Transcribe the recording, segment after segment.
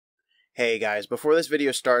Hey guys, before this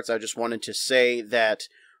video starts, I just wanted to say that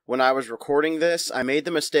when I was recording this, I made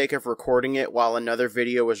the mistake of recording it while another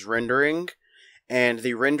video was rendering, and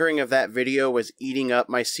the rendering of that video was eating up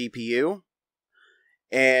my CPU,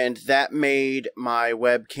 and that made my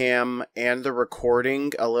webcam and the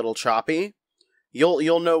recording a little choppy.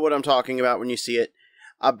 You'll know what I'm talking about when you see it.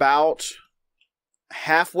 About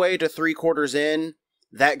halfway to 3/4 in,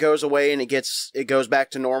 that goes away and it goes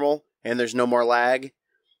back to normal, and there's no more lag.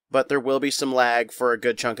 But there will be some lag for a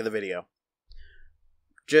good chunk of the video.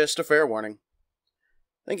 Just a fair warning.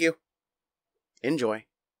 Thank you. Enjoy.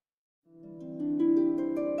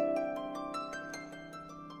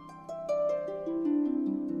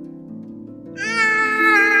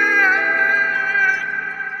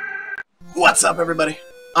 What's up, everybody?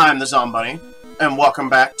 I'm the Zombunny, and welcome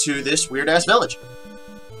back to this weird-ass village.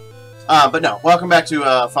 But no, welcome back to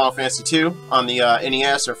Final Fantasy II on the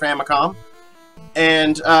NES or Famicom.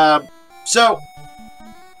 And, so,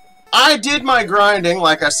 I did my grinding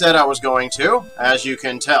like I said I was going to, as you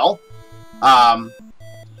can tell.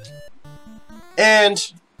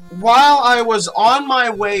 And while I was on my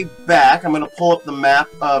way back, I'm going to pull up the map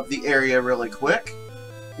of the area really quick.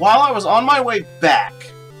 While I was on my way back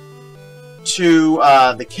to,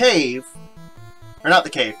 the cave, or not the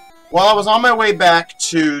cave, while I was on my way back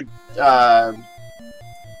to, I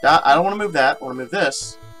don't want to move that, I want to move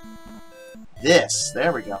this.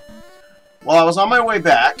 There we go. While I was on my way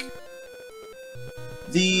back,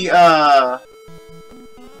 I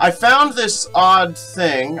found this odd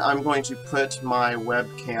thing. I'm going to put my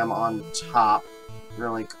webcam on top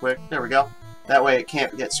really quick. There we go. That way it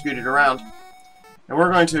can't get scooted around. And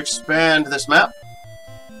we're going to expand this map.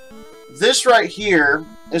 This right here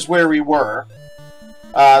is where we were.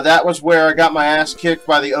 That was where I got my ass kicked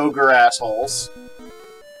by the ogre assholes.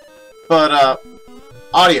 But,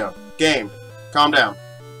 audio, game. Calm down.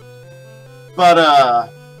 But,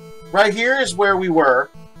 right here is where we were.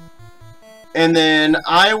 And then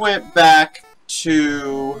I went back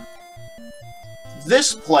to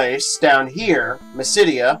this place down here,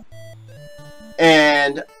 Mysidia.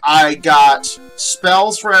 And I got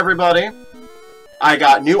spells for everybody. I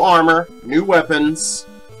got new armor, new weapons.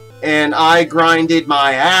 And I grinded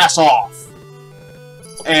my ass off.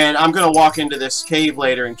 And I'm gonna walk into this cave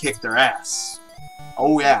later and kick their ass.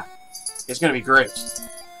 Oh yeah. It's going to be great.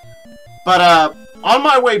 But, on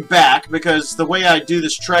my way back, because the way I do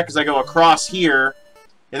this trek is I go across here,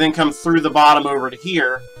 and then come through the bottom over to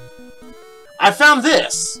here, I found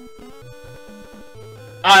this.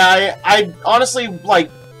 I honestly, like,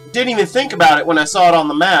 didn't even think about it when I saw it on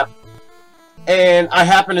the map, and I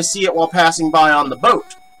happened to see it while passing by on the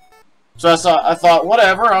boat. So I thought,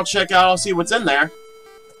 whatever, I'll check out, I'll see what's in there.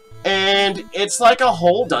 And it's like a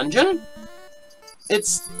whole dungeon.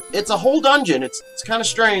 It's a whole dungeon. It's kind of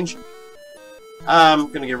strange. I'm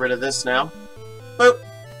gonna get rid of this now. Boop.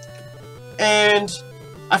 And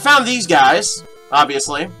I found these guys,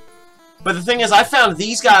 obviously. But the thing is, I found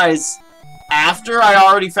these guys after I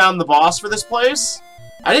already found the boss for this place.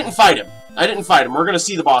 I didn't fight him. We're gonna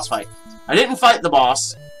see the boss fight. I didn't fight the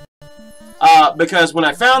boss. Because when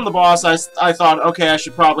I found the boss, I thought, okay, I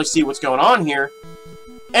should probably see what's going on here.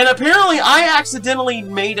 And apparently, I accidentally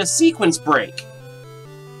made a sequence break.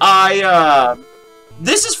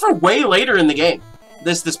 This is for way later in the game.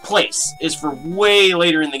 This place is for way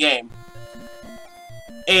later in the game.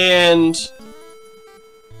 And,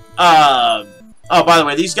 oh, by the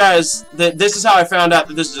way, these guys, this is how I found out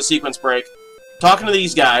that this is a sequence break. Talking to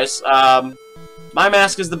these guys, my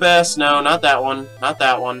mask is the best. No, not that one. Not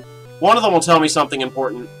that one. One of them will tell me something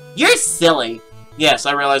important. You're silly. Yes,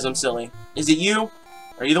 I realize I'm silly. Is it you?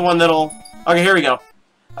 Are you the one that'll... Okay, here we go.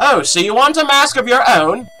 Oh, so you want a mask of your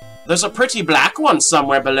own? There's a pretty black one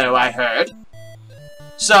somewhere below, I heard.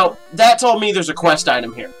 So, that told me there's a quest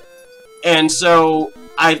item here. And so,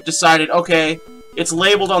 I decided, okay, it's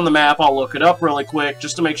labeled on the map, I'll look it up really quick,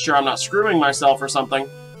 just to make sure I'm not screwing myself or something.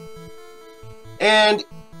 And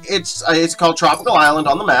it's called Tropical Island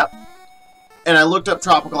on the map. And I looked up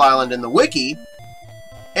Tropical Island in the wiki.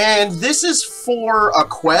 And this is for a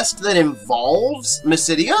quest that involves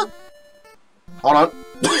Mysidia? Hold on.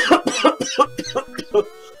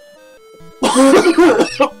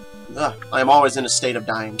 I'm always in a state of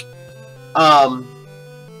dying.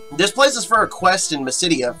 This place is for a quest in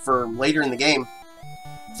Mysidia for later in the game.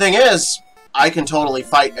 Thing is, I can totally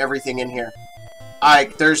fight everything in here.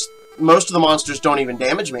 Most of the monsters don't even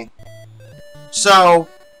damage me. So,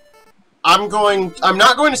 I'm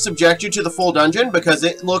not going to subject you to the full dungeon because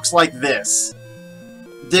it looks like this.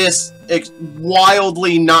 This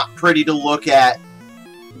wildly not pretty to look at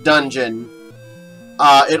dungeon.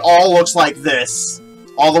 It all looks like this.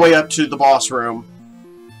 all the way up to the boss room.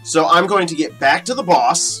 So I'm going to get back to the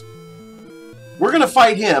boss. We're going to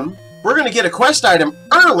fight him. We're going to get a quest item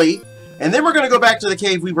early, and then we're going to go back to the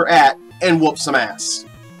cave we were at and whoop some ass.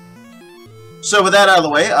 So with that out of the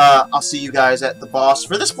way, I'll see you guys at the boss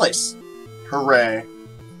for this place. Hooray.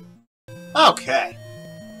 Okay.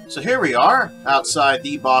 So here we are, outside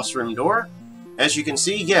the boss room door. As you can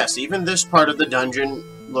see, yes, even this part of the dungeon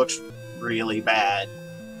looks really bad.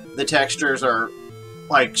 The textures are,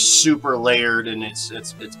 like, super layered, and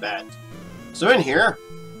it's bad. So in here,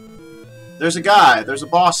 there's a guy, there's a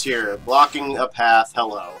boss here, blocking a path.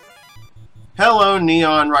 Hello. Hello,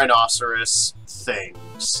 neon rhinoceros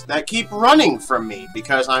things that keep running from me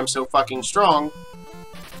because I'm so fucking strong.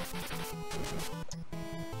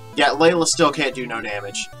 Yeah, Layla still can't do no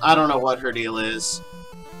damage. I don't know what her deal is.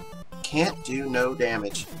 Can't do no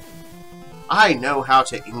damage. I know how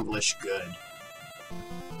to English good.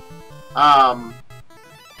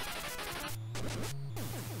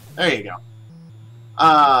 There you go.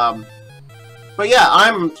 But yeah,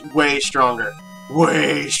 I'm way stronger.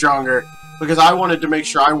 Way stronger. Because I wanted to make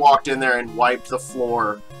sure I walked in there and wiped the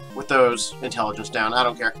floor with those intelligence down. I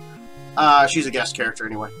don't care. She's a guest character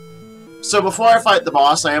anyway. So before I fight the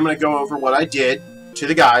boss, I am going to go over what I did to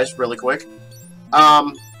the guys really quick.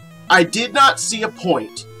 I did not see a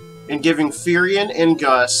point in giving Firion and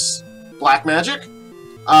Gus black magic.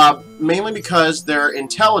 Mainly because their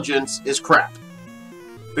intelligence is crap.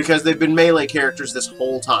 Because they've been melee characters this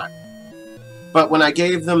whole time. But when I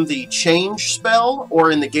gave them the change spell,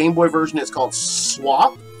 or in the Game Boy version it's called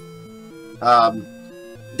swap,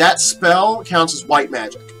 that spell counts as white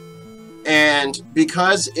magic. And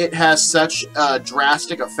because it has such a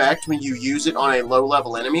drastic effect when you use it on a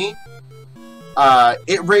low-level enemy,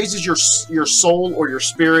 it raises your soul or your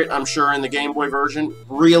spirit, I'm sure, in the Game Boy version,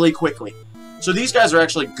 really quickly. So these guys are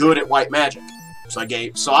actually good at white magic. So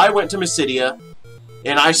I went to Mysidia,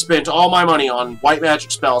 and I spent all my money on white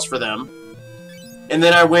magic spells for them. And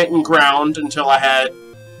then I went and ground until I had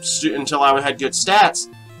good stats.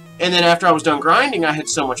 And then after I was done grinding, I had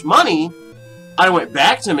so much money, I went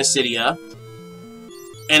back to Mysidia,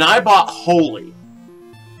 and I bought Holy.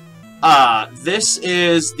 This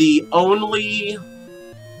is the only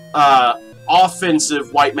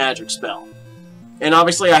offensive white magic spell. And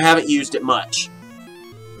obviously I haven't used it much.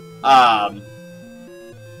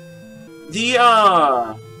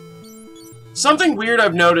 Something weird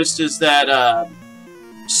I've noticed is that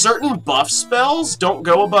certain buff spells don't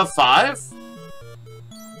go above 5.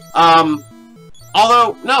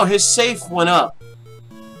 Although, no, his safe went up.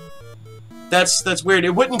 That's weird.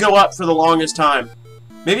 It wouldn't go up for the longest time.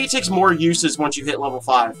 Maybe it takes more uses once you hit level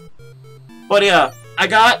 5. But yeah, I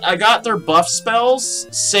got their buff spells,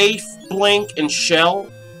 Safe, Blink, and Shell.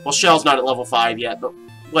 Well, Shell's not at level 5 yet, but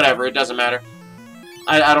whatever, it doesn't matter.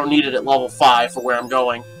 I don't need it at level 5 for where I'm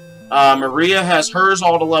going. Maria has hers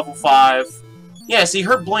all to level 5. Yeah, see,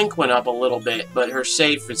 her Blink went up a little bit, but her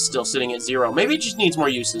Safe is still sitting at 0. Maybe it just needs more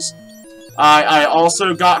uses. I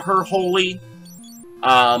also got her Holy,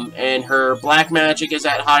 and her Black Magic is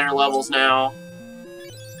at higher levels now.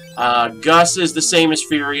 Gus is the same as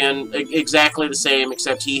Firion, exactly the same,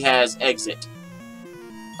 except he has Exit.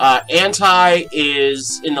 Anti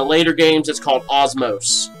is, in the later games, it's called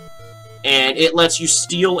Osmos. And it lets you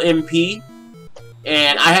steal MP,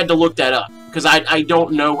 and I had to look that up, because I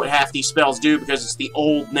don't know what half these spells do, because it's the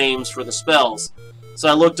old names for the spells. So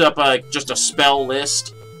I looked up just a spell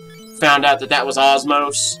list, found out that that was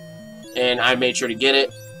Osmos, and I made sure to get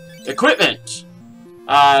it. Equipment!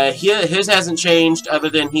 His hasn't changed, other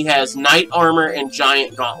than he has Knight Armor and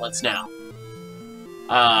Giant Gauntlets now.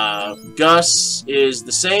 Gus is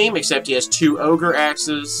the same, except he has 2 Ogre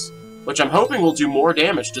Axes, which I'm hoping will do more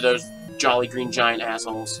damage to those Jolly Green Giant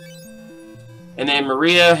assholes. And then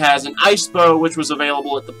Maria has an Ice Bow, which was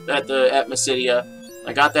available at Mysidia.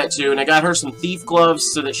 I got that too, and I got her some Thief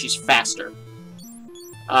Gloves so that she's faster.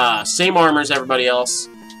 Same armor as everybody else.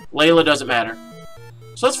 Layla doesn't matter.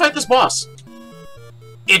 So let's fight this boss.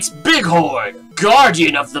 It's Bighorn,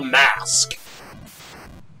 Guardian of the Mask.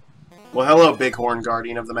 Well, hello, Bighorn,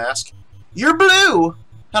 Guardian of the Mask. You're blue.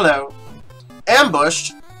 Hello.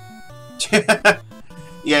 Ambushed.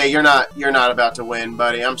 Yeah, you're not about to win,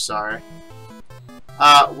 buddy. I'm sorry.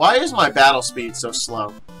 Why is my battle speed so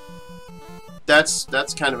slow? That's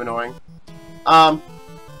kind of annoying.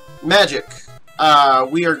 Magic.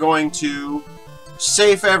 We are going to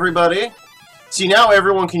safe everybody. See, now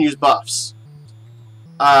everyone can use buffs.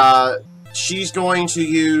 She's going to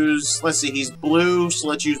use, let's see, he's blue, so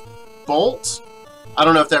let's use Bolt. I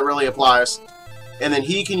don't know if that really applies. And then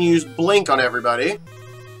he can use Blink on everybody.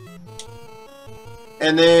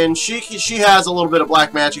 And then she has a little bit of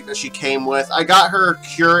black magic that she came with. I got her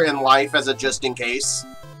Cure in Life as a just in case.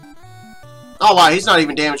 Oh wow, he's not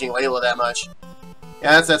even damaging Layla that much.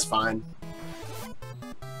 Yeah, that's fine.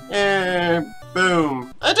 And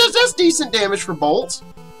boom. That's decent damage for Bolt.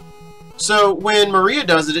 So when Maria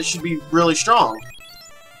does it, it should be really strong.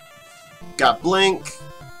 Got Blink.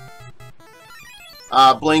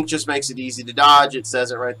 Blink just makes it easy to dodge. It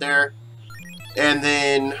says it right there. And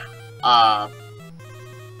then, oh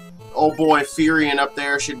boy, Furion up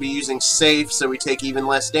there should be using Safe, so we take even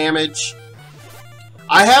less damage.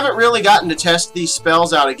 I haven't really gotten to test these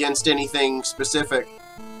spells out against anything specific.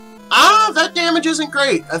 That damage isn't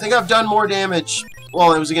great. I think I've done more damage.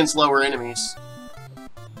 Well, it was against lower enemies.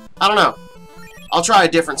 I don't know. I'll try a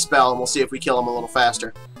different spell and we'll see if we kill him a little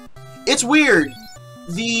faster. It's weird.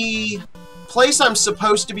 The place I'm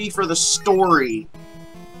supposed to be for the story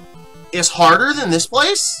is harder than this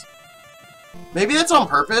place? Maybe that's on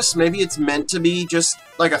purpose. Maybe it's meant to be just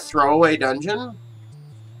like a throwaway dungeon.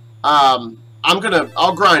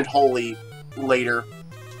 I'll grind Holy later.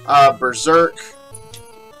 Berserk.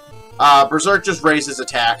 Berserk just raises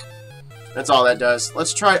attack. That's all that does.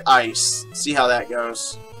 Let's try Ice. See how that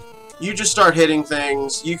goes. You just start hitting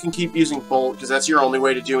things. You can keep using Bolt, because that's your only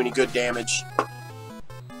way to do any good damage.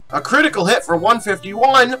 A critical hit for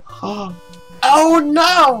 151! Oh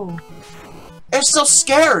no! It's so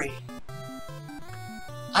scary!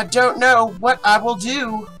 I don't know what I will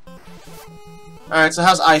do. Alright, so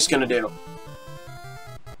how's Ice gonna do?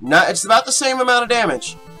 No, it's about the same amount of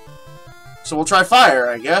damage. So we'll try Fire,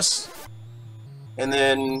 I guess. And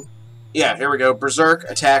then, yeah, here we go. Berserk,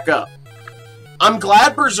 attack up. I'm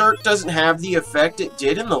glad Berserk doesn't have the effect it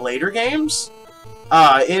did in the later games.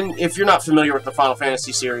 If you're not familiar with the Final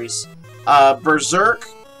Fantasy series, Berserk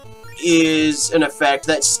is an effect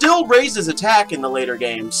that still raises attack in the later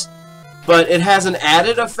games, but it has an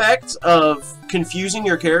added effect of confusing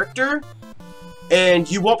your character, and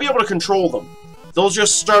you won't be able to control them. They'll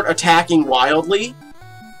just start attacking wildly,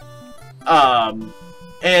 and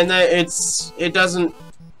it's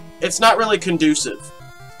not really conducive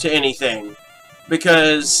to anything,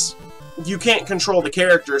 because you can't control the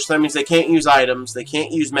characters, so that means they can't use items, they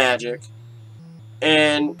can't use magic,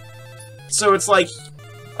 and so it's like,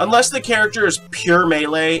 unless the character is pure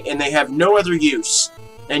melee and they have no other use,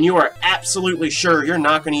 and you are absolutely sure you're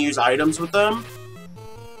not going to use items with them,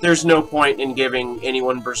 there's no point in giving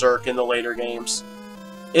anyone Berserk in the later games.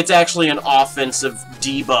 It's actually an offensive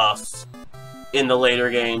debuff in the later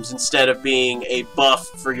games, instead of being a buff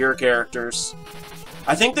for your characters.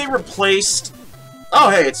 I think they replaced... Oh,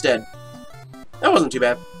 hey, it's dead. That wasn't too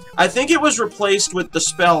bad. I think it was replaced with the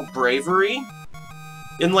spell Bravery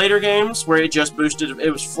in later games, where it just boosted... It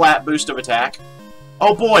was flat boost of attack.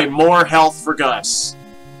 Oh boy, more health for Gus.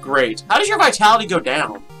 Great. How does your vitality go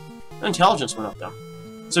down? Intelligence went up, though.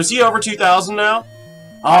 So is he over 2,000 now?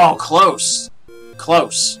 Oh, close.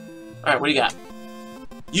 Close. Alright, what do you got?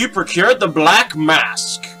 You procured the Black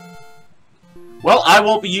Mask. Well, I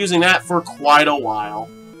won't be using that for quite a while.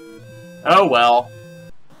 Oh well.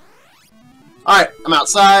 Alright, I'm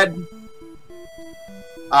outside.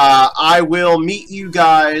 I will meet you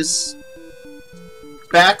guys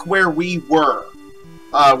back where we were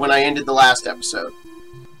when I ended the last episode.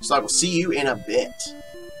 So I will see you in a bit.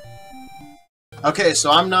 Okay, so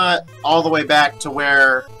I'm not all the way back to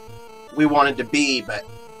where we wanted to be, but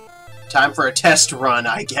time for a test run,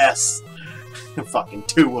 I guess. Fucking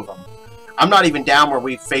 2 of them. I'm not even down where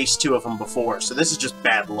we faced 2 of them before, so this is just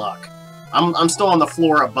bad luck. I'm still on the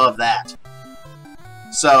floor above that.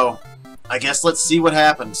 So, I guess let's see what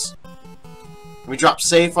happens. Let me drop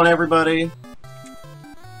safe on everybody.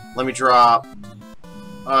 Let me drop...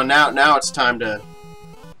 Oh, now it's time to...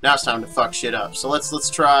 Now it's time to fuck shit up. So let's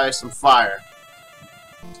try some fire.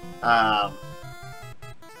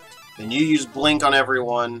 Then you use blink on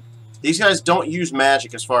everyone. These guys don't use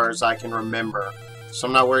magic as far as I can remember, so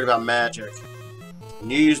I'm not worried about magic.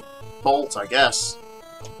 And you use bolt, I guess.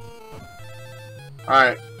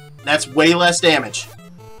 Alright, that's way less damage.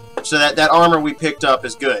 So that armor we picked up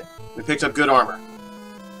is good. We picked up good armor.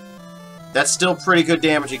 That's still pretty good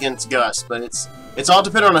damage against Gus, but it's all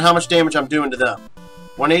dependent on how much damage I'm doing to them.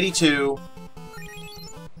 182.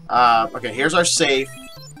 Okay, here's our safe.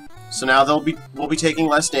 So now we'll be taking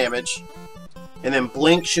less damage. And then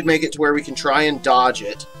Blink should make it to where we can try and dodge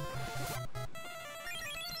it.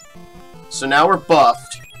 So now we're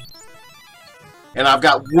buffed. And I've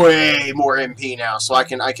got way more MP now, so I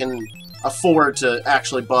can afford to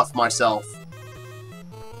actually buff myself.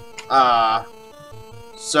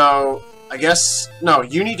 So I guess no,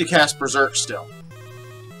 you need to cast Berserk still.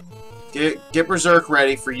 Get Berserk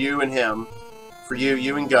ready for you and him for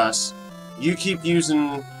you and Gus. You keep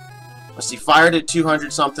using... Let's see, fire did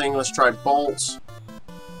 200 something. Let's try bolts.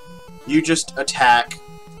 You just attack.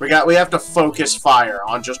 We have to focus fire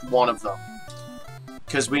on just one of them.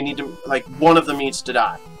 Because we need to, like, one of them needs to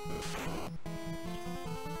die.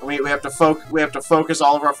 We have to focus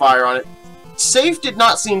all of our fire on it. Safe did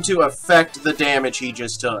not seem to affect the damage he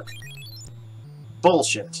just took.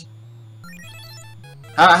 Bullshit.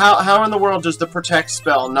 How in the world does the protect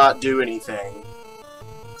spell not do anything?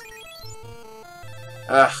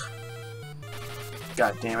 Ugh.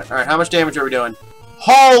 God damn it. Alright, how much damage are we doing?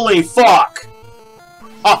 Holy fuck!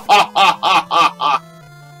 Ha ha ha ha ha ha!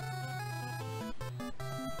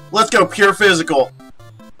 Let's go pure physical.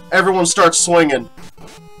 Everyone starts swinging.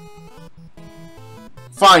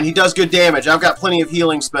 Fine, he does good damage. I've got plenty of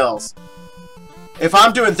healing spells. If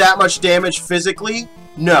I'm doing that much damage physically,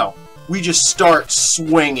 no. We just start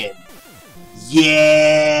swinging.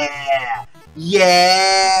 Yeah!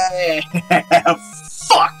 Yeah!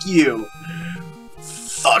 Fuck you!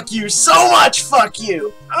 Fuck you so much, fuck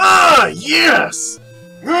you! Ah, yes!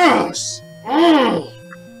 Yes! Mm.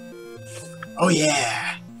 Oh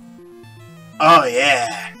yeah! Oh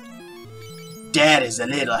yeah! Dad is a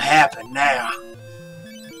little happy now.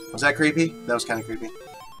 Was that creepy? That was kind of creepy.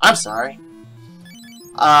 I'm sorry.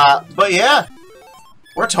 But yeah.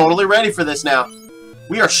 We're totally ready for this now.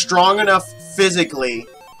 We are strong enough physically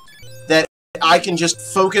that I can just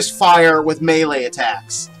focus fire with melee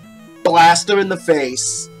attacks. Blast them in the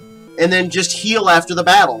face. And then just heal after the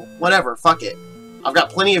battle. Whatever, fuck it. I've got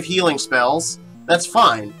plenty of healing spells. That's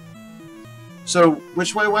fine. So,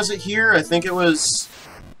 which way was it here? I think it was...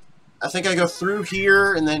 I think I go through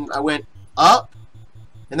here, and then I went up.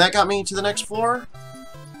 And that got me to the next floor.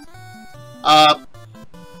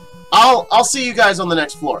 I'll see you guys on the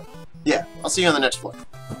next floor. Yeah, I'll see you on the next floor.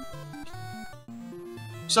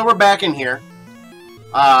 So we're back in here.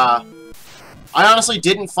 I honestly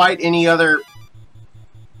didn't fight any other...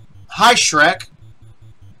 Hi, Shrek.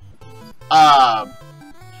 But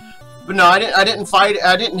no, I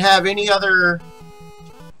didn't have any other...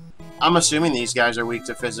 I'm assuming these guys are weak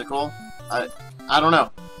to physical. I don't know.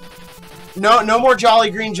 No more Jolly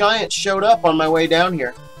Green Giants showed up on my way down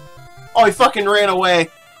here. Oh, he fucking ran away.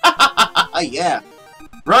 Yeah.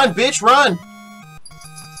 Run, bitch, run!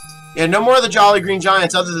 Yeah, no more of the Jolly Green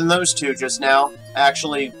Giants other than those two just now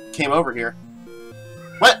actually came over here.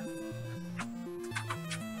 What?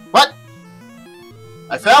 What?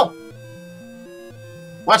 I fell?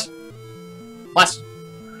 What? What?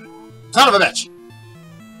 Son of a bitch!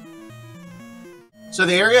 So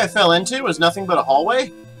the area I fell into was nothing but a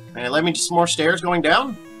hallway? And it led me to some more stairs going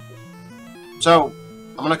down? So,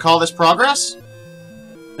 I'm gonna call this progress?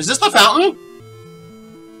 Is this the fountain?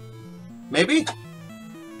 Maybe?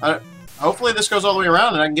 Hopefully this goes all the way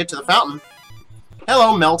around and I can get to the fountain.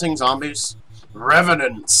 Hello, melting zombies.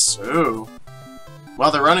 Revenants. Ooh.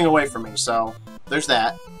 Well, they're running away from me, so there's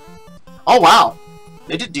that. Oh, wow.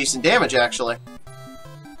 They did decent damage, actually.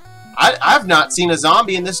 I've not seen a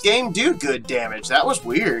zombie in this game do good damage. That was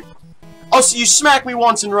weird. Oh, so you smack me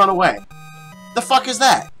once and run away. The fuck is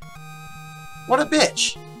that? What a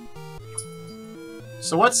bitch.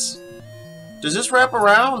 So what's... Does this wrap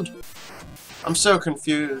around? I'm so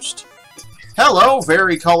confused. Hello,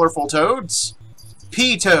 very colorful toads.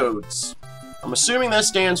 P-toads. I'm assuming that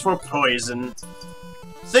stands for poison.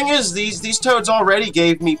 Thing is, these toads already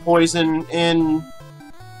gave me poison in...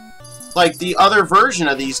 Like, the other version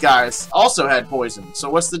of these guys also had poison. So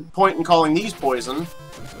what's the point in calling these poison?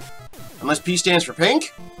 Unless P stands for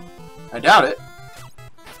pink? I doubt it.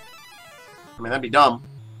 I mean, that'd be dumb.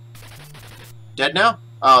 Dead now?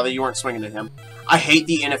 Oh, you weren't swinging at him. I hate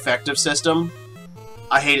the ineffective system.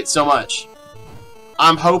 I hate it so much.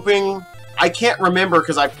 I'm hoping... I can't remember,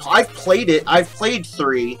 because I've played it. I've played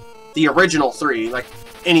 3. The original 3. Like,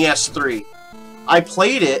 NES 3. I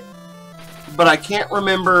played it, but I can't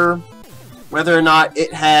remember whether or not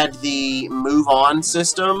it had the move on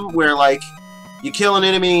system, where, like, you kill an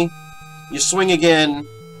enemy, you swing again,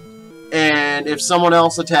 and if someone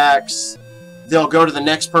else attacks, they'll go to the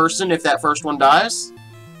next person if that first one dies.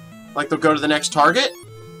 Like, they'll go to the next target.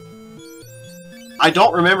 I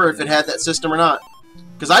don't remember if it had that system or not,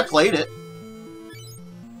 because I played it.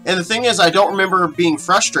 And the thing is, I don't remember being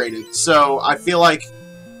frustrated, so I feel like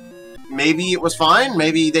maybe it was fine,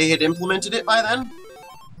 maybe they had implemented it by then.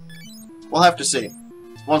 We'll have to see,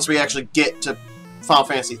 once we actually get to Final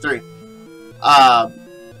Fantasy III. I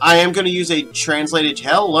am going to use a translated...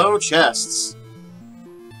 Hello, chests.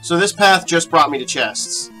 So this path just brought me to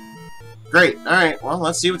chests. Great. Alright, well,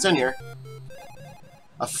 let's see what's in here.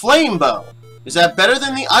 A flame bow. Is that better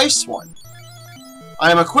than the ice one?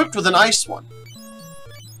 I am equipped with an ice one.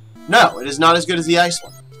 No, it is not as good as the ice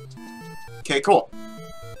one. Okay, cool.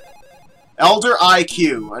 Elder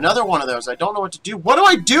IQ. Another one of those. I don't know what to do. What do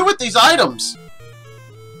I do with these items?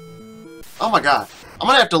 Oh my god. I'm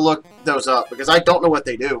gonna have to look those up because I don't know what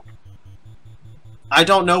they do. I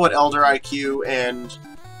don't know what Elder IQ and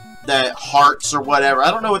the hearts or whatever. I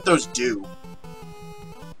don't know what those do.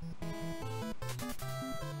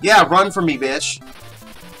 Yeah, run from me, bitch.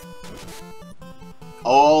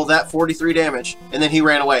 Oh, that 43 damage. And then he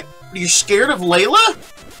ran away. Are you scared of Layla?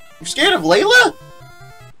 You're scared of Layla?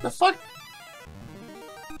 The fuck?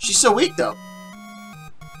 She's so weak, though.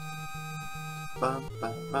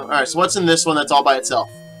 Alright, so what's in this one that's all by itself?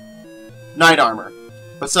 Knight armor.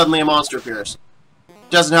 But suddenly a monster appears.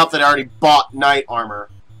 Doesn't help that I already bought knight armor.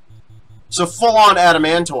 So full-on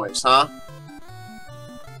adamantoids, huh?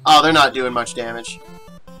 Oh, they're not doing much damage.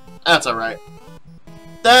 That's alright.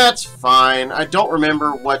 That's fine. I don't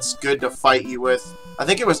remember what's good to fight you with. I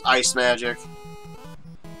think it was ice magic.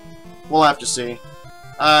 We'll have to see.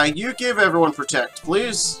 You give everyone protect,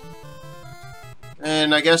 please.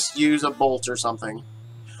 And I guess use a bolt or something.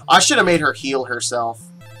 I should have made her heal herself.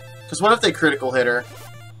 Because what if they critical hit her?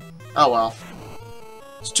 Oh well.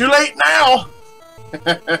 It's too late now!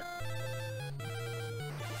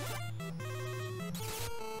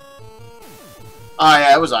 Oh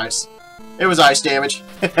yeah, it was ice. It was ice damage.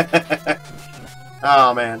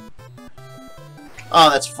 Oh man.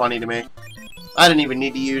 Oh, that's funny to me. I didn't even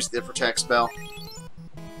need to use the protect spell.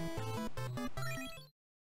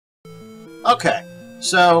 Okay,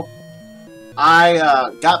 so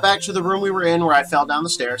I got back to the room we were in where I fell down the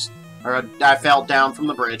stairs. Or I fell down from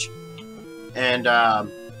the bridge. And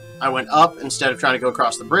I went up instead of trying to go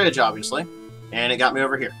across the bridge, obviously. And it got me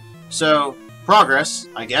over here. So, progress,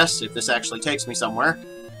 I guess, if this actually takes me somewhere.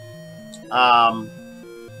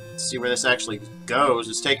 Let's see where this actually goes.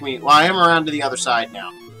 It's taking me... Well, I am around to the other side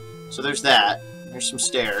now. So there's that. There's some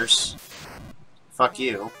stairs. Fuck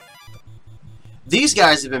you. These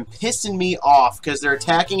guys have been pissing me off because they're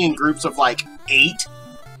attacking in groups of like 8.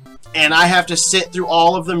 And I have to sit through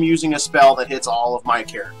all of them using a spell that hits all of my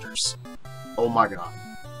characters. Oh my god.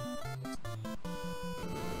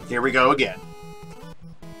 Here we go again.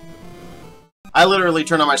 I literally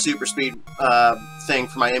turn on my super speed thing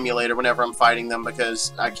for my emulator whenever I'm fighting them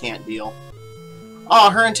because I can't deal. Oh,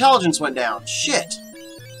 her intelligence went down. Shit.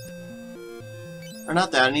 Or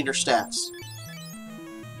not that, I need her stats.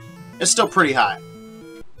 It's still pretty high.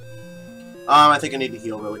 I think I need to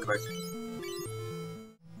heal really quick.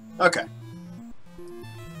 Okay.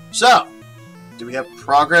 So, do we have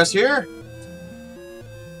progress here?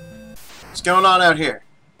 What's going on out here?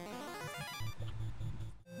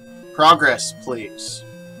 Progress, please.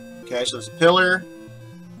 Okay, so there's a pillar,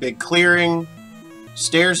 big clearing,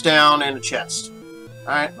 stairs down, and a chest.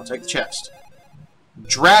 Alright, I'll take the chest.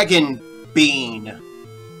 Dragon Bean.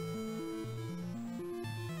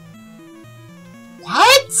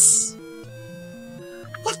 What?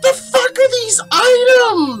 What the fuck are these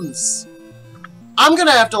items? I'm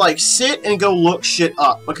gonna have to, like, sit and go look shit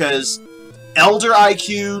up, because Elder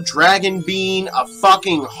IQ, Dragon Bean, a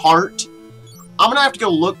fucking heart. I'm gonna have to go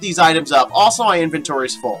look these items up. Also, my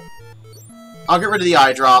inventory's full. I'll get rid of the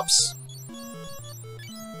eye drops,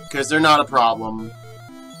 because they're not a problem.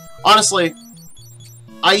 Honestly,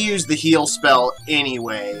 I use the heal spell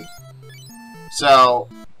anyway, so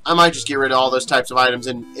I might just get rid of all those types of items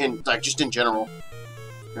like, just in general.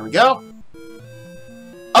 There we go.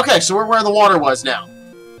 Okay, so we're where the water was now.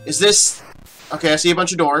 Is this... Okay, I see a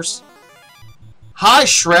bunch of doors. Hi,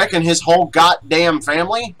 Shrek and his whole goddamn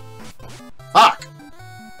family. Fuck.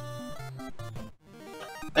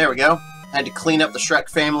 There we go. Had to clean up the Shrek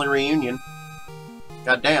family reunion.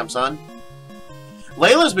 Goddamn, son.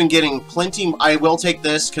 Layla's been getting plenty... I will take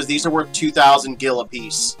this, because these are worth 2,000 gil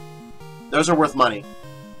apiece. Those are worth money.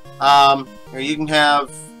 Here, you can have...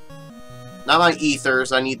 Not my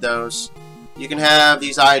ethers, I need those. You can have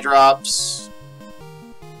these eye drops.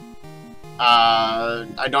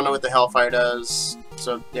 I don't know what the Hellfire does.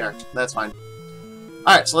 So, there, that's fine.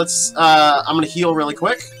 Alright, so let's... I'm gonna heal really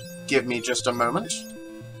quick. Give me just a moment.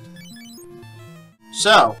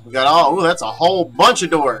 So, we got all... Ooh, that's a whole bunch of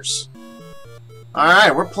doors.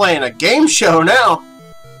 Alright, we're playing a game show now.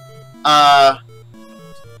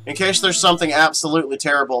 In case there's something absolutely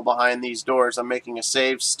terrible behind these doors, I'm making a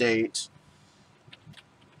save state.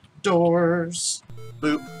 Doors.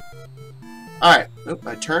 Boop. Alright. Oop,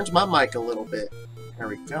 I turned my mic a little bit. There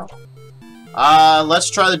we go.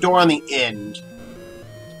 Let's try the door on the end.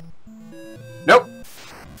 Nope.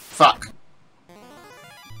 Fuck.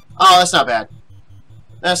 Oh, that's not bad.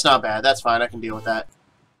 That's not bad. That's fine. I can deal with that.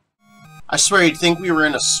 I swear you'd think we were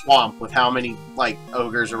in a swamp with how many, like,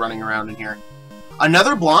 ogres are running around in here.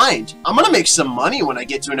 Another blind! I'm gonna make some money when I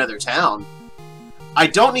get to another town. I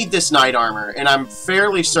don't need this knight armor, and I'm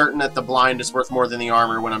fairly certain that the blind is worth more than the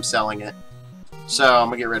armor when I'm selling it. So, I'm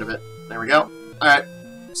gonna get rid of it. There we go. Alright.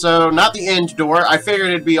 So, not the end door. I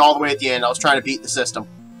figured it'd be all the way at the end. I was trying to beat the system.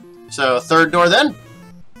 So, third door then.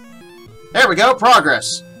 There we go.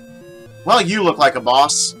 Progress. Well, you look like a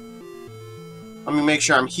boss. Let me make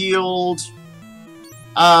sure I'm healed. Here,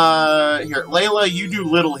 Layla, you do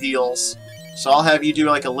little heals. So I'll have you do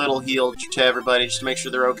like a little heal to everybody just to make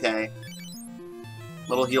sure they're okay.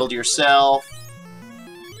 Little heal to yourself.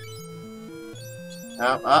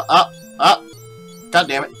 Up. God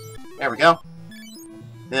damn it. There we go.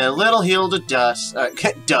 And a little heal to Dust.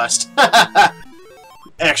 Dust.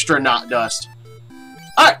 Extra not Dust.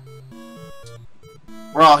 Alright.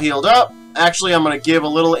 We're all healed up. Actually, I'm going to give a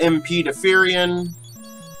little MP to Furion,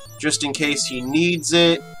 just in case he needs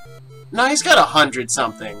it. No, he's got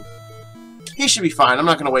 100-something. He should be fine. I'm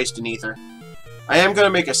not going to waste an ether. I am going to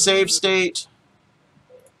make a save state.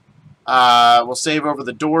 We'll save over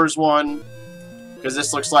the doors one, because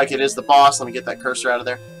this looks like it is the boss. Let me get that cursor out of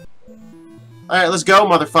there. Alright, let's go,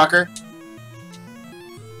 motherfucker.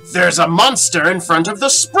 There's a monster in front of the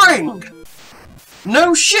spring!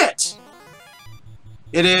 No shit!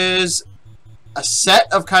 It is a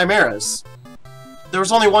set of chimeras. There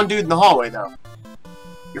was only one dude in the hallway, though.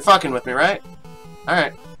 You're fucking with me, right?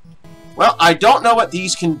 Alright. Well, I don't know what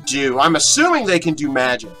these can do. I'm assuming they can do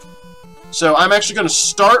magic. So I'm actually going to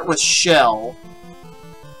start with Shell.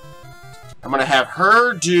 I'm going to have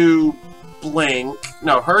her do Blink.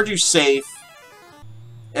 No, her do Safe.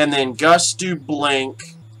 And then Gus do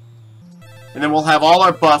Blink. And then we'll have all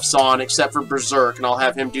our buffs on except for Berserk. And I'll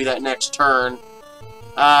have him do that next turn.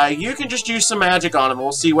 You can just use some magic on them.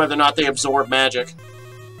 We'll see whether or not they absorb magic.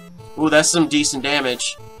 Ooh, that's some decent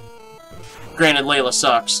damage. Granted, Layla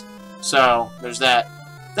sucks. So, there's that.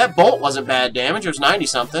 That bolt wasn't bad damage. It was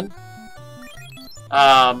 90-something.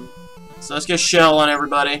 So let's get Shell on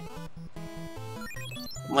everybody.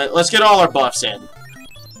 Let's get all our buffs in.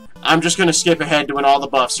 I'm just going to skip ahead to when all the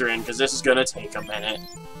buffs are in, because this is going to take a minute.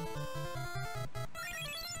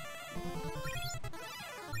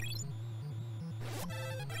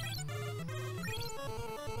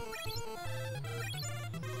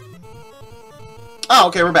 Oh,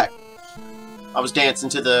 okay, we're back. I was dancing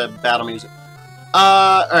to the battle music.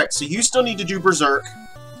 Alright, so you still need to do Berserk.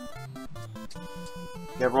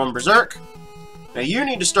 Everyone Berserk. Now you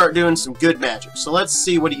need to start doing some good magic. So let's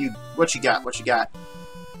see what you got.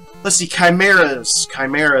 Let's see, Chimeras.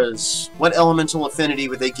 Chimeras. What elemental affinity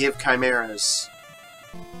would they give Chimeras?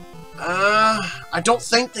 I don't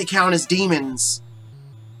think they count as demons.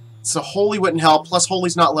 So Holy wouldn't help, plus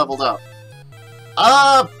Holy's not leveled up.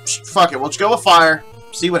 Fuck it, we'll just go with Fire.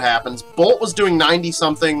 See what happens. Bolt was doing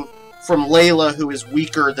 90-something from Layla, who is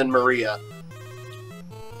weaker than Maria.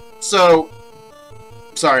 So,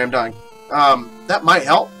 sorry, I'm dying. That might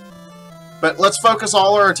help. But let's focus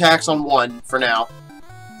all our attacks on one for now.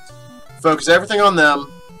 Focus everything on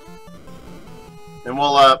them. And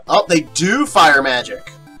we'll, oh, they do fire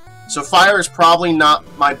magic. So fire is probably not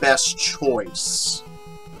my best choice.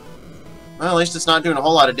 Well, at least it's not doing a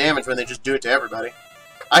whole lot of damage when they just do it to everybody.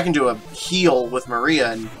 I can do a heal with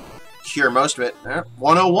Maria and cure most of it.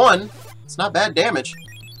 101. It's not bad damage.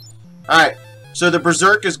 Alright, so the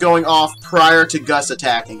Berserk is going off prior to Gus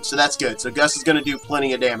attacking, so that's good. So Gus is going to do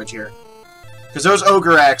plenty of damage here. Because those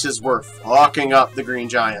Ogre Axes were fucking up the Green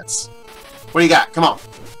Giants. What do you got? Come on.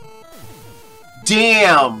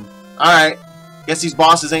 Damn! Alright. Guess these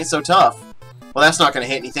bosses ain't so tough. Well, that's not going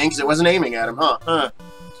to hit anything, because it wasn't aiming at him, huh?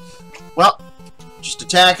 Well, just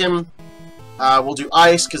attack him. We'll do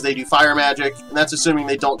Ice, because they do fire magic, and that's assuming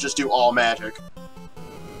they don't just do all magic.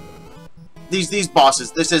 These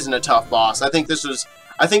bosses, this isn't a tough boss. I think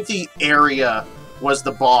the area was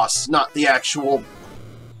the boss, not the actual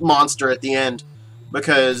monster at the end.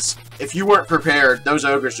 Because if you weren't prepared, those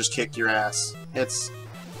ogres just kicked your ass.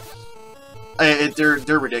 They're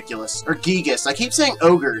ridiculous. Or Gigas. I keep saying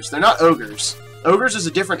ogres. They're not ogres. Ogres is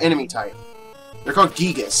a different enemy type. They're called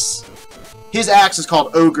Gigas. His axe is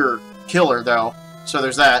called Ogre Killer, though. So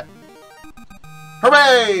there's that.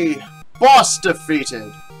 Hooray! Boss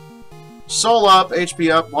defeated. Soul up,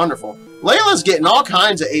 HP up, wonderful. Layla's getting all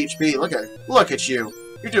kinds of HP. Look at you.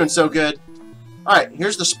 You're doing so good. Alright,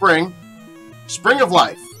 here's the spring. Spring of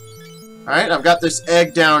life. Alright, I've got this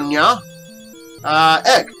egg down, yeah?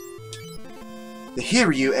 Egg. The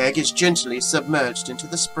Hiryu egg is gently submerged into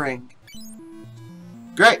the spring.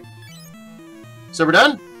 Great. So we're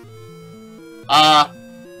done?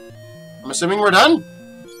 I'm assuming we're done?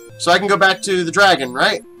 So I can go back to the dragon,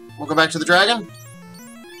 right? We'll go back to the dragon.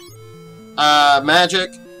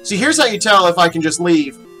 Magic. See, here's how you tell if I can just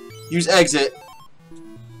leave. Use exit.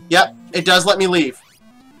 Yep, it does let me leave.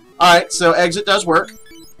 Alright, so exit does work.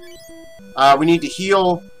 We need to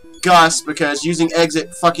heal Gus, because using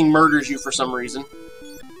exit fucking murders you for some reason.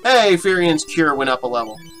 Hey, Furian's cure went up a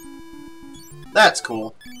level. That's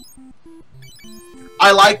cool.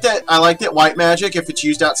 I like that white magic, if it's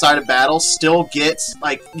used outside of battle, still gets,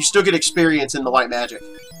 like, you still get experience in the white magic.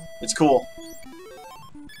 It's cool.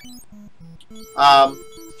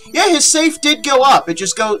 Yeah, his safe did go up. It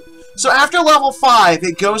just goes... So after level 5,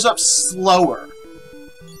 it goes up slower.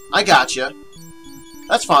 I gotcha.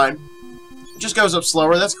 That's fine. It just goes up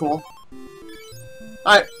slower. That's cool.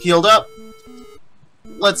 Alright, healed up.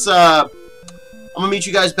 Let's, I'm gonna meet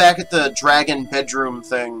you guys back at the dragon bedroom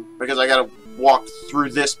thing, because I gotta walk through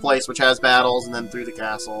this place, which has battles, and then through the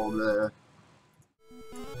castle.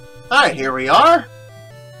 Alright, here we are.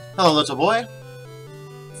 Hello, little boy.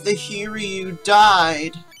 The Hiryu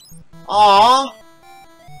died. Aww.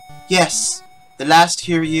 Yes, the last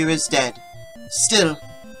Hiryu is dead. Still,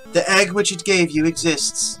 the egg which it gave you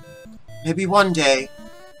exists. Maybe one day,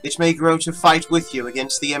 it may grow to fight with you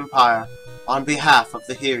against the Empire on behalf of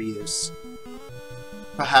the Hiryus.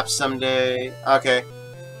 Perhaps someday... Okay.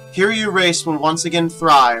 Hiryu race will once again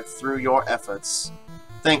thrive through your efforts.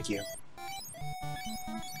 Thank you.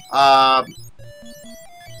 So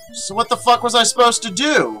what the fuck was I supposed to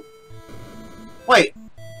do? Wait.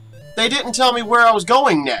 They didn't tell me where I was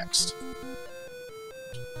going next.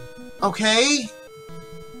 Okay.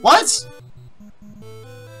 What?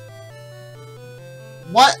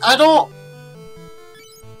 What?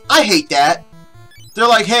 I hate that. They're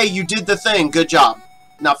like, hey, you did the thing. Good job.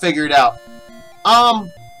 Now figure it out.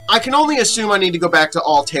 I can only assume I need to go back to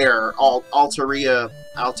Altaria?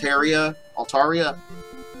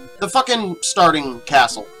 The fucking starting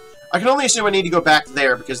castle. I can only assume I need to go back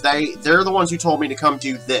there, because they're the ones who told me to come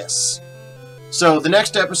do this. So the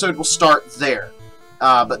next episode will start there.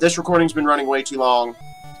 But this recording's been running way too long,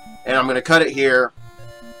 and I'm going to cut it here.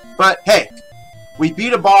 But, hey, we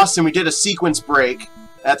beat a boss and we did a sequence break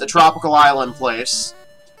at the Tropical Island place.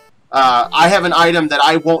 I have an item that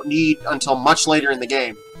I won't need until much later in the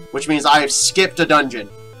game, which means I have skipped a dungeon.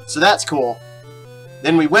 So that's cool.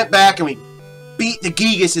 Then we went back and we beat the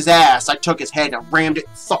Gigas' ass. I took his head and I rammed it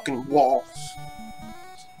in the fucking wall.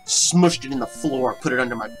 Smushed it in the floor, put it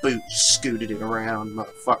under my boot, scooted it around,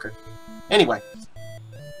 motherfucker. Anyway.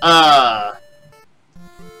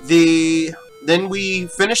 Then we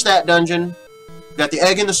finished that dungeon. Got the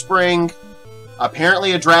egg in the spring.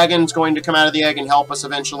 Apparently a dragon's going to come out of the egg and help us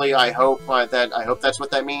eventually. I hope that's what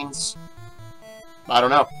that means. I don't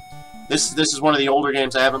know. This is one of the older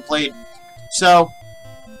games I haven't played. So,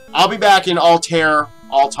 I'll be back in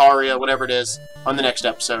Altaria, whatever it is, on the next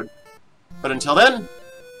episode. But until then,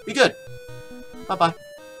 be good. Bye-bye.